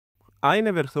I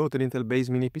never thought an Intel-based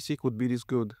mini PC could be this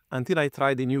good, until I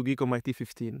tried the new GEEKOM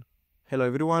IT15. Hello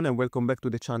everyone and welcome back to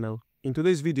the channel. In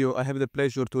today's video I have the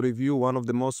pleasure to review one of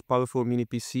the most powerful mini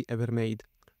PC ever made.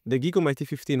 The GEEKOM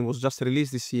IT15 was just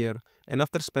released this year, and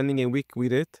after spending a week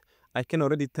with it, I can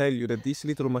already tell you that this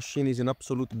little machine is an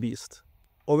absolute beast.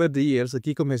 Over the years,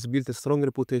 GEEKOM has built a strong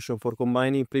reputation for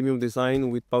combining premium design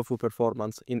with powerful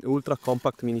performance in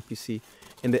ultra-compact mini PC,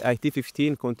 and the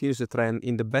IT15 continues the trend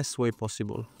in the best way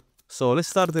possible. So let's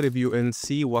start the review and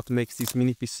see what makes this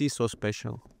mini PC so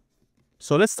special.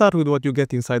 So let's start with what you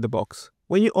get inside the box.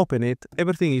 When you open it,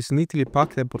 everything is neatly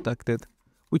packed and protected,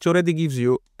 which already gives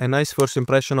you a nice first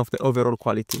impression of the overall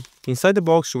quality. Inside the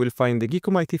box you will find the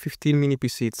GEEKOM IT15 mini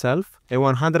PC itself, a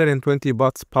 120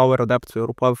 watts power adapter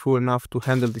powerful enough to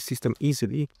handle the system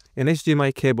easily, an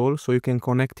HDMI cable so you can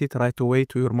connect it right away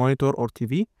to your monitor or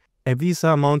TV, a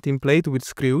VESA mounting plate with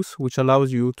screws which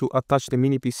allows you to attach the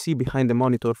mini PC behind the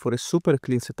monitor for a super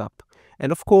clean setup,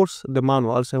 and of course the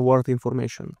manuals and word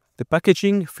information. The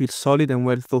packaging feels solid and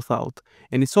well thought out,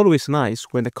 and it's always nice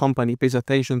when the company pays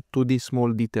attention to these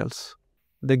small details.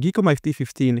 The GEEKOM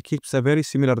IT15 keeps a very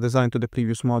similar design to the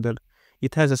previous model.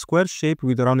 It has a square shape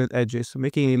with rounded edges,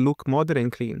 making it look modern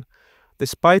and clean.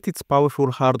 Despite its powerful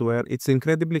hardware, it's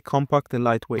incredibly compact and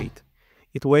lightweight.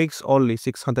 It weighs only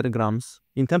 600 grams.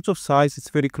 In terms of size, it's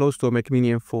very close to a Mac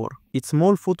Mini M4. Its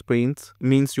small footprint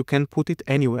means you can put it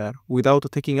anywhere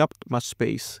without taking up much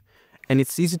space, and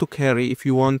it's easy to carry if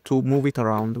you want to move it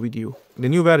around with you. The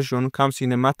new version comes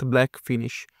in a matte black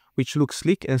finish, which looks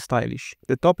sleek and stylish.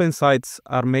 The top and sides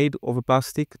are made of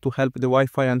plastic to help the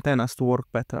Wi-Fi antennas to work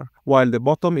better, while the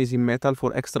bottom is in metal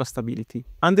for extra stability.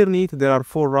 Underneath there are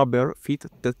 4 rubber feet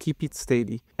that keep it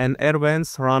steady, and air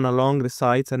vents run along the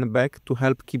sides and back to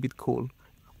help keep it cool.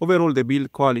 Overall the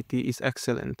build quality is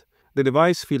excellent. The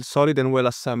device feels solid and well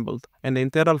assembled, and the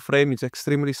internal frame is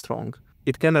extremely strong.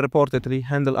 It can reportedly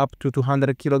handle up to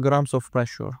 200 kilograms of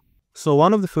pressure. So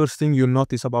one of the first things you'll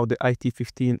notice about the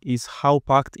IT15 is how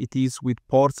packed it is with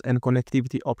ports and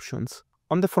connectivity options.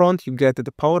 On the front you get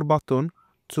the power button,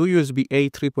 2 USB-A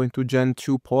 3.2 Gen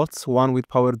 2 ports, one with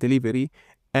power delivery,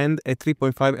 and a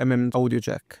 3.5mm audio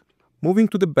jack. Moving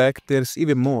to the back there's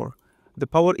even more. The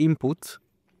power input,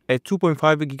 a 2.5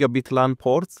 gigabit LAN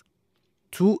port,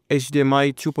 2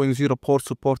 HDMI 2.0 ports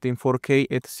supporting 4K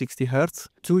at 60 Hz,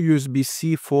 2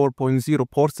 USB-C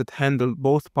 4.0 ports that handle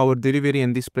both power delivery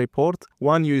and display port,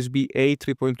 1 USB-A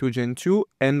 3.2 Gen 2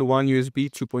 and 1 USB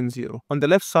 2.0. On the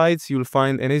left sides you'll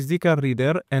find an SD card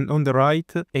reader, and on the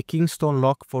right a Kingston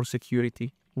lock for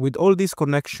security. With all these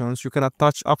connections you can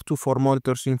attach up to 4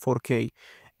 monitors in 4K,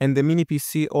 and the mini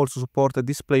PC also supports a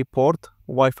DisplayPort,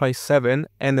 Wi-Fi 7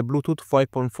 and a Bluetooth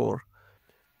 5.4.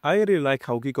 I really like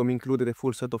how GEEKOM included a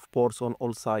full set of ports on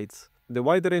all sides. The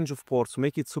wide range of ports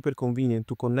make it super convenient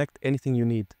to connect anything you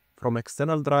need, from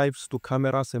external drives to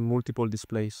cameras and multiple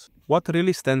displays. What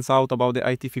really stands out about the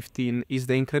IT15 is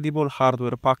the incredible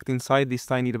hardware packed inside this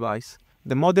tiny device.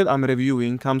 The model I'm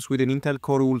reviewing comes with an Intel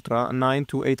Core Ultra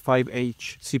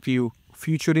 9285H CPU,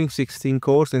 featuring 16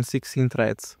 cores and 16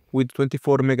 threads, with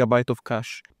 24 MB of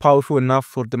cache, powerful enough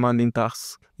for demanding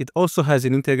tasks. It also has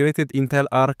an integrated Intel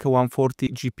Arc 140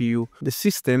 GPU. The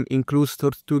system includes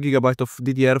 32 GB of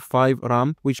DDR5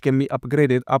 RAM, which can be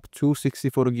upgraded up to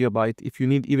 64 GB if you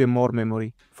need even more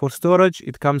memory. For storage,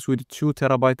 it comes with 2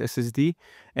 TB SSD,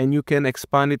 and you can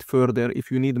expand it further if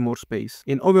you need more space.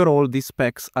 In overall, these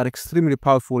specs are extremely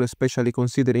powerful, especially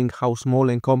considering how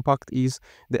small and compact is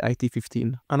the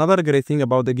IT15. Another great thing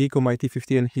about the GEEKOM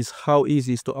IT15 is how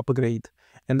easy it is to upgrade,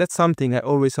 and that's something I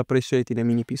always appreciate in a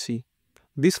mini PC.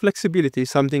 This flexibility is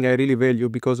something I really value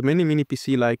because many mini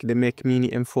PC like the Mac Mini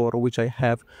M4, which I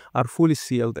have, are fully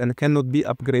sealed and cannot be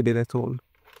upgraded at all.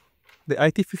 The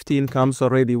IT15 comes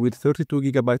already with 32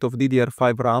 GB of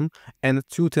DDR5 RAM and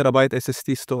 2 TB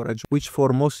SSD storage, which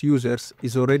for most users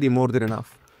is already more than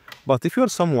enough. But if you are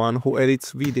someone who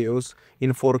edits videos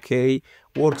in 4K,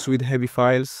 works with heavy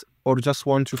files, or just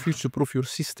want to future-proof your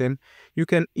system, you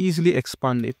can easily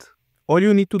expand it. All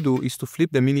you need to do is to flip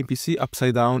the mini PC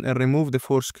upside down and remove the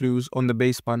 4 screws on the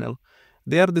base panel.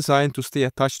 They are designed to stay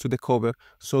attached to the cover,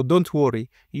 so don't worry,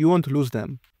 you won't lose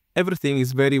them. Everything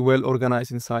is very well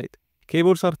organized inside.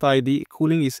 Cables are tidy,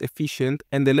 cooling is efficient,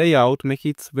 and the layout makes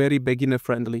it very beginner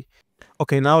friendly.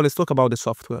 Okay, now let's talk about the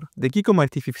software. The GEEKOM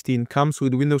IT15 comes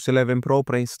with Windows 11 Pro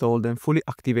pre-installed and fully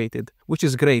activated, which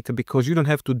is great because you don't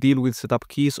have to deal with setup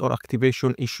keys or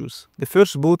activation issues. The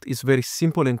first boot is very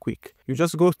simple and quick. You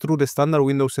just go through the standard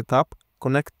Windows setup,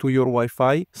 connect to your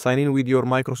Wi-Fi, sign in with your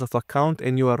Microsoft account,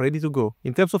 and you are ready to go.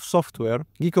 In terms of software,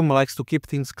 GEEKOM likes to keep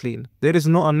things clean. There is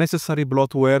no unnecessary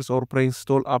bloatwares or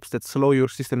pre-installed apps that slow your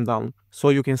system down, so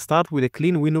you can start with a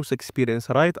clean Windows experience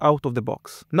right out of the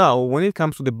box. Now, when it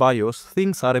comes to the BIOS,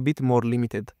 things are a bit more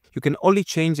limited. You can only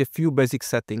change a few basic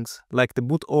settings, like the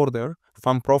boot order,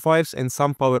 fan profiles, and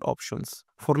some power options.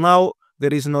 For now,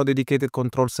 there is no dedicated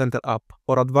control center app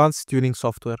or advanced tuning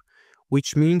software,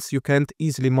 which means you can't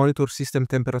easily monitor system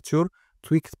temperature,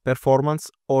 tweak performance,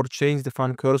 or change the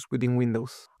fan curves within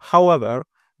Windows. However,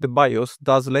 the BIOS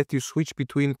does let you switch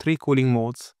between 3 cooling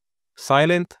modes: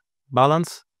 silent,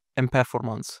 balance, and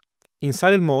performance. In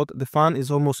silent mode, the fan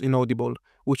is almost inaudible,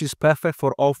 which is perfect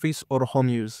for office or home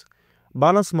use.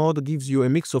 Balance mode gives you a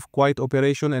mix of quiet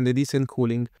operation and a decent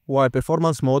cooling, while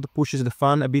performance mode pushes the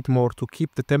fan a bit more to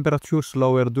keep the temperatures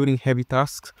lower during heavy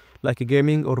tasks like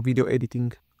gaming or video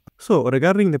editing. So,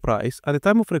 regarding the price, at the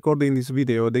time of recording this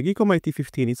video, the GEEKOM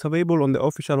IT15 is available on the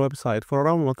official website for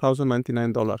around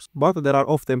 $1,099, but there are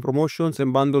often promotions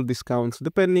and bundle discounts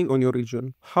depending on your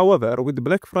region. However, with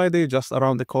Black Friday just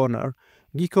around the corner,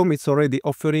 GEEKOM is already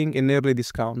offering an early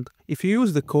discount. If you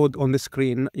use the code on the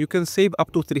screen, you can save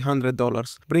up to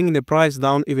 $300, bringing the price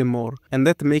down even more, and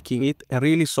that making it a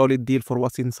really solid deal for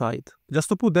what's inside. Just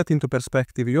to put that into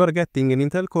perspective, you are getting an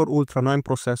Intel Core Ultra 9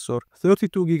 processor,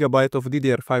 32GB of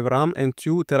DDR5 RAM and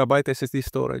 2TB SSD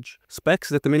storage. Specs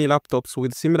that many laptops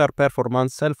with similar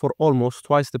performance sell for almost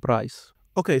twice the price.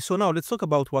 Okay, so now let's talk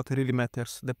about what really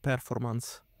matters, the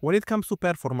performance. When it comes to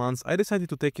performance, I decided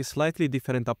to take a slightly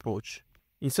different approach.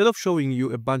 Instead of showing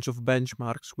you a bunch of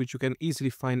benchmarks which you can easily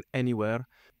find anywhere,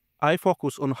 I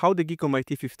focus on how the GEEKOM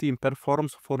IT15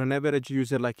 performs for an average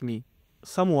user like me.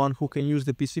 Someone who can use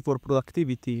the PC for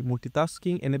productivity,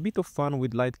 multitasking, and a bit of fun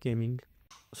with light gaming.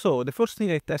 So, the first thing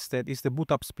I tested is the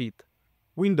boot up speed.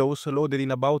 Windows loaded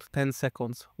in about 10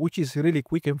 seconds, which is really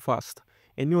quick and fast,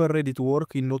 and you are ready to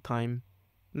work in no time.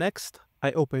 Next,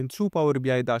 I opened 2 Power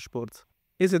BI dashboards.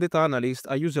 As a data analyst,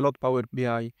 I use a lot Power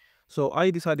BI, so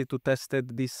I decided to test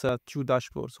these 2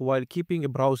 dashboards while keeping a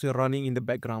browser running in the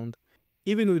background.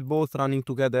 Even with both running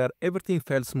together, everything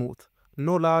felt smooth.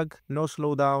 No lag, no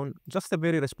slowdown, just a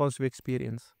very responsive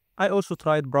experience. I also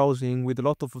tried browsing with a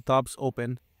lot of tabs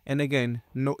open, and again,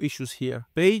 no issues here.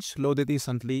 Page loaded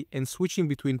instantly and switching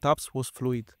between tabs was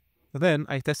fluid. Then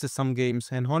I tested some games,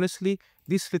 and honestly,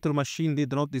 this little machine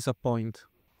did not disappoint.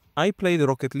 I played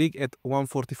Rocket League at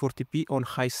 140p on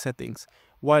high settings,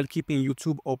 while keeping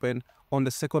YouTube open on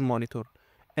the second monitor,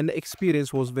 and the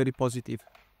experience was very positive.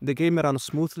 The game ran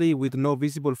smoothly with no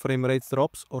visible frame rate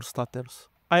drops or stutters.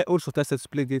 I also tested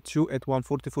Splitgate 2 at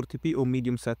 140p on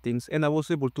medium settings, and I was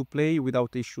able to play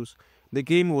without issues. The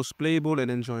game was playable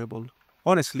and enjoyable.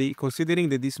 Honestly, considering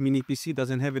that this mini PC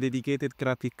doesn't have a dedicated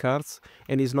graphic cards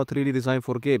and is not really designed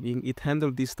for gaming, it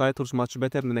handled these titles much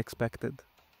better than expected.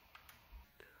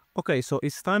 Okay, so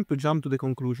it's time to jump to the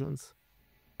conclusions.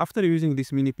 After using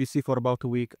this mini PC for about a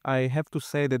week, I have to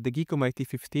say that the GEEKOM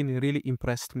IT15 really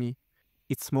impressed me.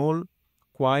 It's small,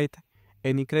 quiet,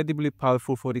 and incredibly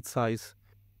powerful for its size.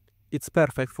 It's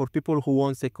perfect for people who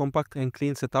want a compact and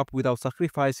clean setup without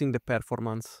sacrificing the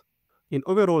performance. In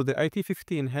overall, the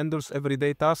IT15 handles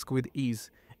everyday tasks with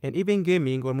ease, and even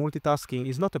gaming or multitasking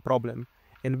is not a problem.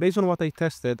 And based on what I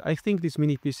tested, I think this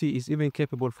mini PC is even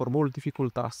capable for more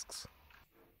difficult tasks.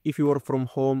 If you work from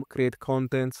home, create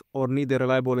content, or need a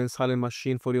reliable and silent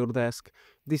machine for your desk,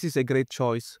 this is a great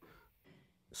choice.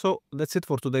 So that's it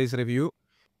for today's review.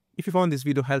 If you found this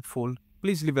video helpful,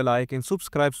 please leave a like and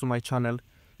subscribe to my channel.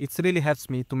 It really helps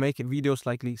me to make videos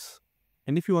like this.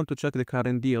 And if you want to check the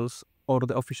current deals or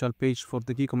the official page for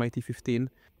the GEEKOM IT15,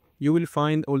 you will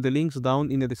find all the links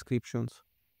down in the descriptions.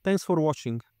 Thanks for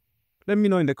watching. Let me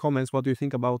know in the comments what you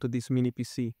think about this mini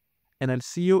PC, and I'll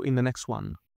see you in the next one.